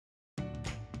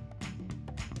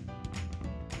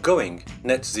Going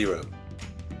net zero.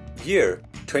 Year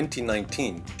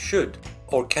 2019 should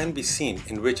or can be seen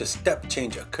in which a step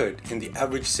change occurred in the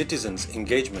average citizen's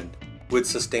engagement with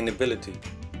sustainability.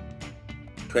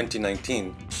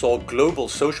 2019 saw global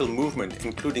social movement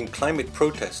including climate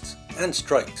protests and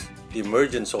strikes, the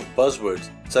emergence of buzzwords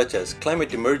such as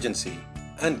climate emergency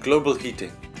and global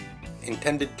heating,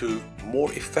 intended to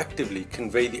more effectively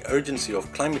convey the urgency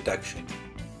of climate action,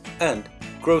 and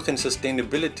growth in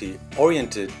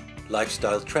sustainability-oriented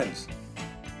lifestyle trends.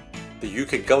 The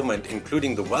UK government,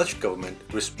 including the Welsh government,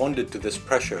 responded to this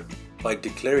pressure by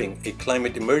declaring a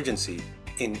climate emergency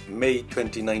in May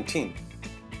 2019,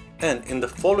 and in the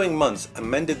following months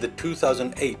amended the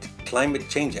 2008 Climate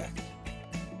Change Act.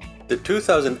 The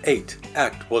 2008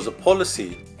 Act was a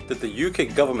policy that the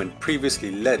UK government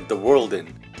previously led the world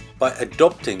in by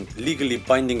adopting legally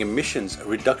binding emissions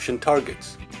reduction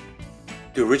targets.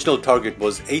 The original target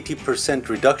was 80%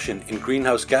 reduction in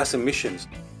greenhouse gas emissions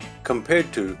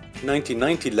compared to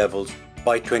 1990 levels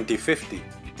by 2050.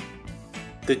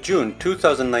 The June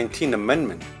 2019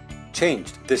 amendment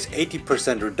changed this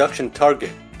 80% reduction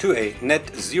target to a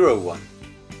net zero one.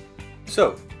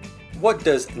 So, what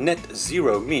does net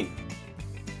zero mean?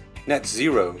 Net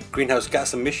zero greenhouse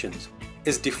gas emissions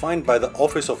is defined by the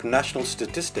Office of National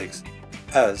Statistics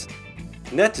as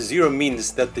net zero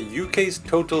means that the UK's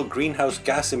total greenhouse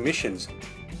gas emissions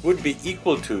would be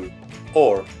equal to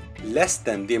or less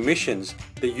than the emissions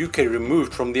the UK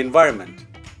removed from the environment.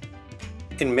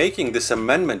 In making this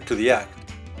amendment to the Act,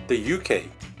 the UK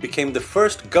became the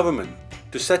first government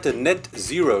to set a net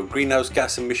zero greenhouse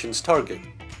gas emissions target.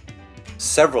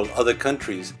 Several other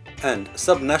countries and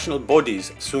subnational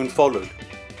bodies soon followed.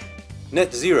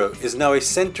 Net zero is now a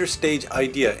center stage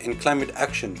idea in climate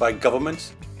action by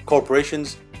governments,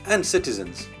 corporations, and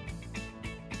citizens.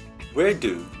 Where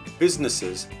do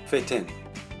businesses fit in?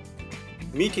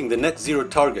 Meeting the net zero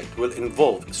target will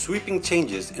involve sweeping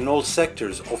changes in all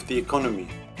sectors of the economy.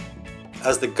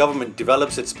 As the government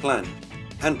develops its plan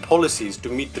and policies to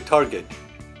meet the target,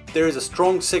 there is a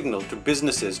strong signal to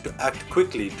businesses to act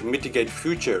quickly to mitigate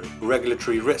future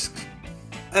regulatory risks,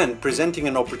 and presenting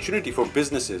an opportunity for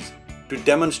businesses to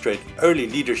demonstrate early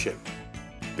leadership.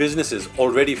 Businesses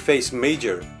already face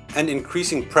major and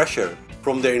increasing pressure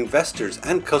from their investors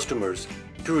and customers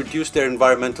to reduce their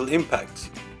environmental impacts.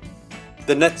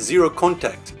 The Net Zero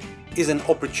Contact is an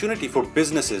opportunity for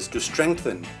businesses to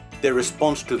strengthen their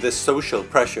response to this social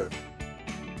pressure.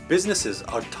 Businesses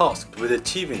are tasked with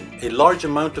achieving a large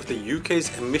amount of the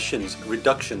UK's emissions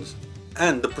reductions,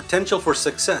 and the potential for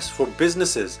success for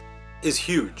businesses is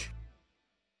huge.